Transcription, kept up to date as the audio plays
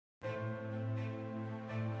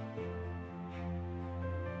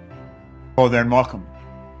Hello there and welcome.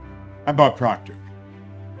 I'm Bob Proctor,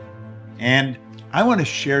 and I want to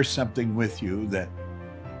share something with you that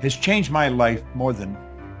has changed my life more than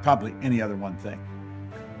probably any other one thing.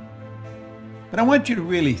 But I want you to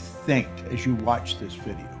really think as you watch this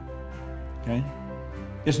video, okay?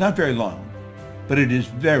 It's not very long, but it is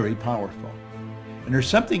very powerful. And there's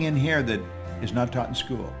something in here that is not taught in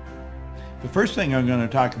school. The first thing I'm going to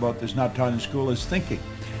talk about that's not taught in school is thinking.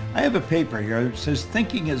 I have a paper here that says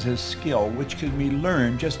thinking is a skill which can be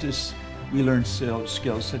learned just as we learn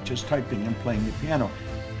skills such as typing and playing the piano.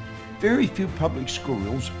 Very few public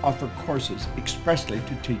schools offer courses expressly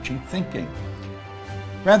to teaching thinking.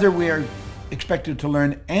 Rather, we are expected to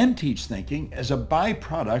learn and teach thinking as a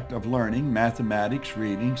byproduct of learning mathematics,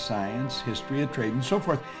 reading, science, history, and trade, and so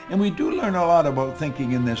forth. And we do learn a lot about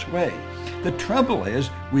thinking in this way. The trouble is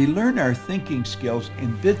we learn our thinking skills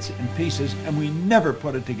in bits and pieces, and we never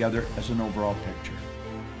put it together as an overall picture.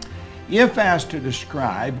 If asked to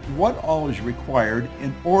describe what all is required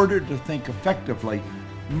in order to think effectively,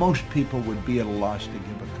 most people would be at a loss to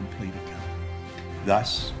give a complete account.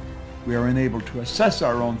 Thus, we are unable to assess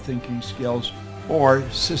our own thinking skills or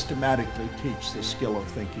systematically teach the skill of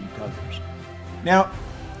thinking to others. Now,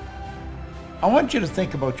 I want you to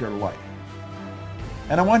think about your life.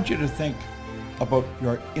 And I want you to think about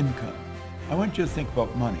your income. I want you to think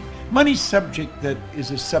about money. Money's subject that is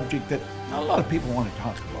a subject that not a lot of people want to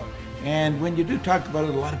talk about. And when you do talk about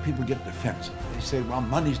it, a lot of people get defensive. They say, well,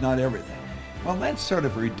 money's not everything. Well, that's sort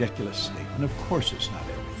of a ridiculous statement. Of course it's not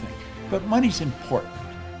everything. But money's important.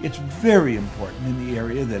 It's very important in the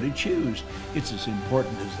area that it's used. It's as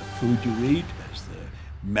important as the food you eat, as the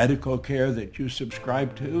medical care that you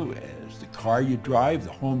subscribe to, as the car you drive,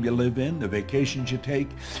 the home you live in, the vacations you take.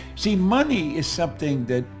 See, money is something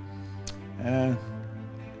that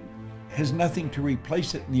has nothing to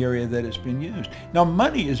replace it in the area that it's been used. Now,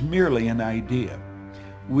 money is merely an idea.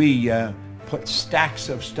 We put stacks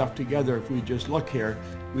of stuff together. If we just look here,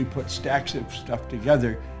 we put stacks of stuff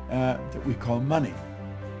together that we call money.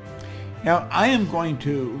 Now, I am going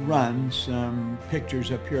to run some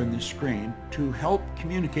pictures up here on the screen to help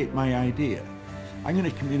communicate my idea. I'm going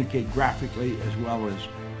to communicate graphically as well as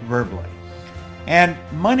verbally. And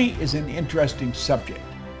money is an interesting subject.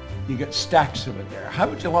 You get stacks of it there. How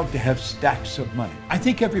would you love to have stacks of money? I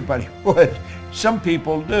think everybody would. Some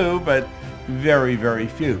people do, but very, very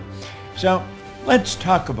few. So let's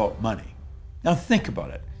talk about money. Now think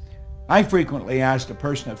about it. I frequently ask a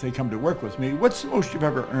person if they come to work with me, what's the most you've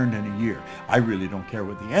ever earned in a year? I really don't care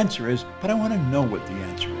what the answer is, but I want to know what the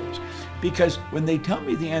answer is. Because when they tell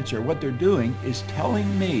me the answer, what they're doing is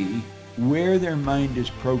telling me where their mind is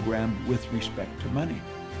programmed with respect to money.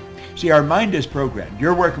 See, our mind is programmed.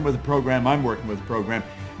 You're working with a program, I'm working with a program.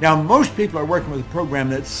 Now, most people are working with a program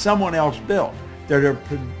that someone else built.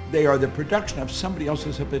 They are the production of somebody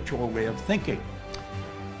else's habitual way of thinking.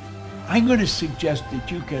 I'm going to suggest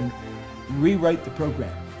that you can rewrite the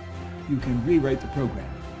program. You can rewrite the program.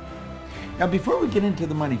 Now, before we get into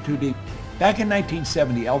the money too deep, back in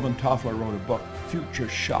 1970, Alvin Toffler wrote a book, Future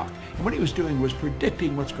Shock. And what he was doing was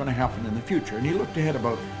predicting what's going to happen in the future. And he looked ahead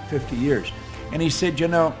about 50 years. And he said, you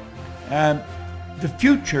know, the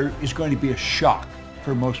future is going to be a shock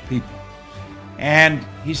for most people. And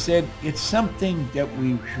he said, it's something that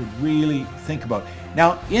we should really think about.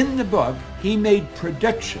 Now, in the book, he made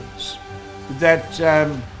predictions that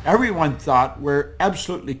everyone thought were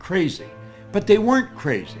absolutely crazy, but they weren't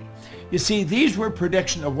crazy. You see, these were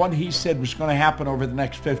predictions of what he said was going to happen over the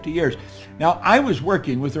next 50 years. Now, I was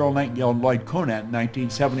working with Earl Nightingale and Lloyd Conant in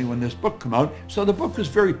 1970 when this book came out, so the book was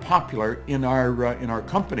very popular in our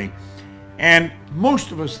company. And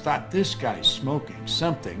most of us thought, this guy's smoking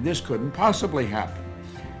something. This couldn't possibly happen.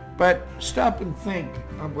 But stop and think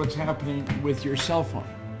of what's happening with your cell phone.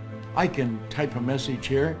 I can type a message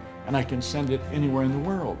here, and I can send it anywhere in the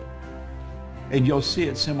world. And you'll see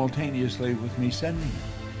it simultaneously with me sending it.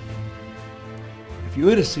 If you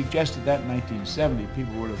would have suggested that in 1970,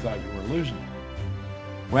 people would have thought you were losing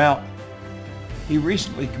it. Well, he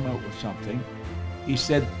recently came out with something. He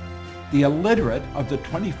said, the illiterate of the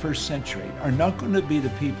 21st century are not going to be the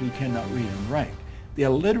people who cannot read and write. The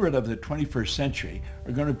illiterate of the 21st century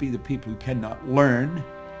are going to be the people who cannot learn,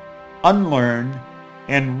 unlearn,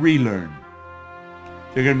 and relearn.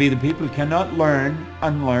 They're going to be the people who cannot learn,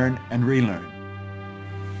 unlearn, and relearn.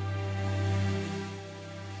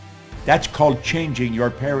 That's called changing your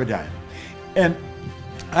paradigm. And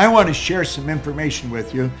I want to share some information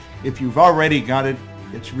with you. If you've already got it,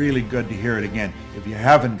 it's really good to hear it again. If you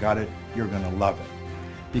haven't got it, you're going to love it.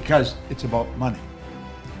 Because it's about money,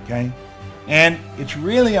 okay? And it's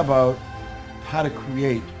really about how to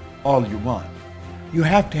create all you want. You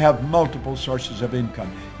have to have multiple sources of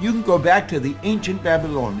income. You can go back to the ancient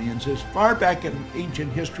Babylonians, as far back in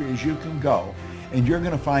ancient history as you can go, and you're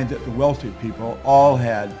going to find that the wealthy people all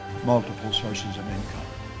had multiple sources of income.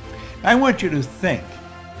 I want you to think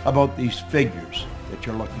about these figures that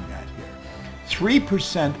you're looking at here.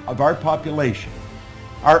 3% of our population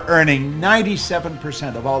are earning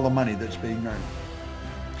 97% of all the money that's being earned.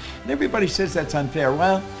 And everybody says that's unfair.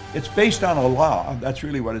 Well, it's based on a law. That's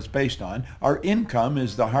really what it's based on. Our income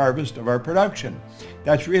is the harvest of our production.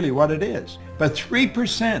 That's really what it is. But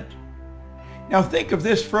 3%. Now think of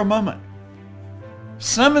this for a moment.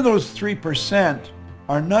 Some of those 3%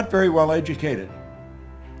 are not very well educated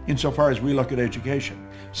insofar as we look at education.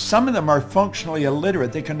 Some of them are functionally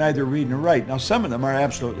illiterate. They can neither read nor write. Now some of them are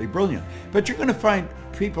absolutely brilliant. But you're going to find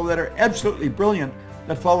people that are absolutely brilliant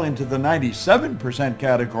that fall into the 97%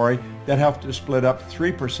 category that have to split up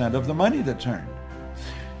 3% of the money that's earned.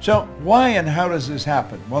 So why and how does this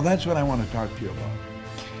happen? Well, that's what I want to talk to you about.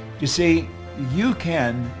 You see, you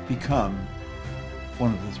can become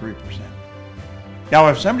one of the 3%. Now,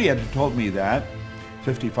 if somebody had told me that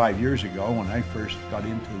 55 years ago when I first got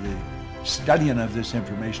into the studying of this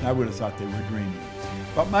information, I would have thought they were dreaming.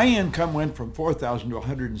 But my income went from $4,000 to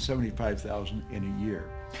 $175,000 in a year.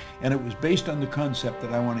 And it was based on the concept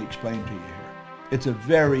that I want to explain to you here. It's a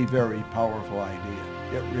very, very powerful idea.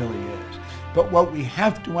 It really is. But what we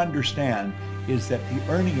have to understand is that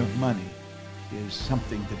the earning of money is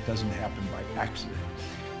something that doesn't happen by accident.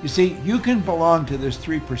 You see, you can belong to this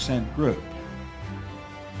 3% group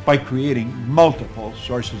by creating multiple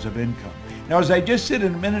sources of income. Now, as I just said a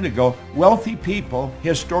minute ago, wealthy people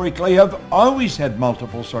historically have always had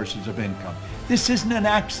multiple sources of income. This isn't an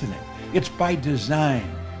accident. It's by design.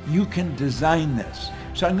 You can design this.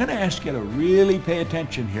 So I'm going to ask you to really pay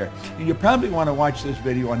attention here. And you probably want to watch this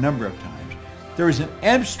video a number of times. There is an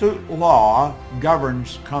absolute law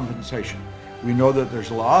governs compensation. We know that there's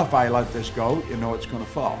a law. If I let this go, you know it's going to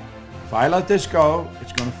fall. If I let this go,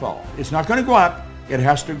 it's going to fall. It's not going to go up. It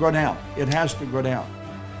has to go down. It has to go down.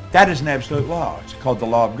 That is an absolute law. It's called the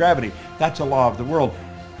law of gravity. That's a law of the world.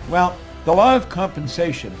 Well, the law of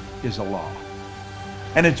compensation is a law.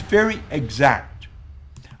 And it's very exact.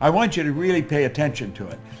 I want you to really pay attention to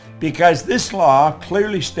it, because this law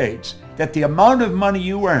clearly states that the amount of money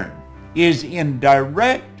you earn is in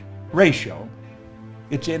direct ratio,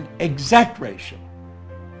 it's in exact ratio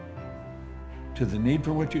to the need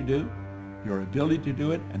for what you do, your ability to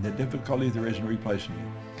do it, and the difficulty there is in replacing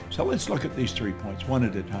you. So let's look at these 3 points one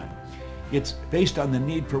at a time. It's based on the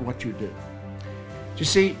need for what you do. You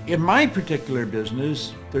see, in my particular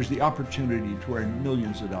business, there's the opportunity to earn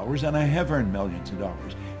millions of dollars, and I have earned millions of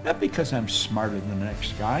dollars. Not because I'm smarter than the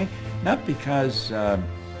next guy, not because,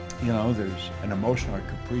 there's an emotional or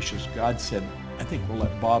capricious God said, I think we'll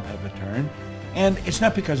let Bob have a turn. And it's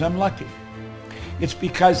not because I'm lucky. It's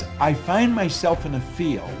because I find myself in a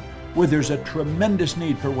field where there's a tremendous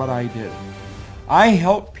need for what I do. I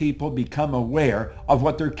help people become aware of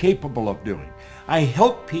what they're capable of doing. I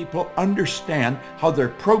help people understand how they're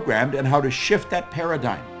programmed and how to shift that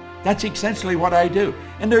paradigm. That's essentially what I do.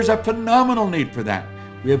 And there's a phenomenal need for that.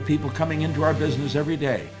 We have people coming into our business every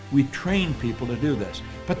day. We train people to do this.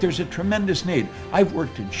 But there's a tremendous need. I've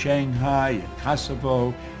worked in Shanghai, in Kosovo,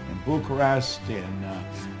 in Bucharest, in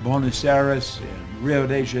Buenos Aires, in Rio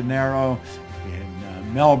de Janeiro,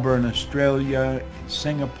 in Melbourne, Australia, in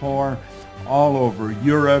Singapore, all over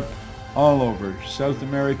Europe, all over South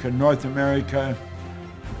America, North America.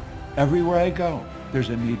 Everywhere I go, there's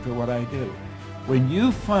a need for what I do. When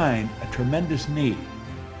you find a tremendous need,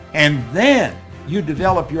 and then you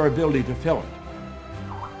develop your ability to fill it,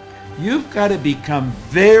 you've got to become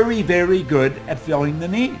very, very good at filling the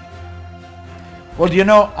need. Well, do you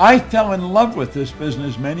know, I fell in love with this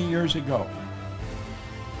business many years ago.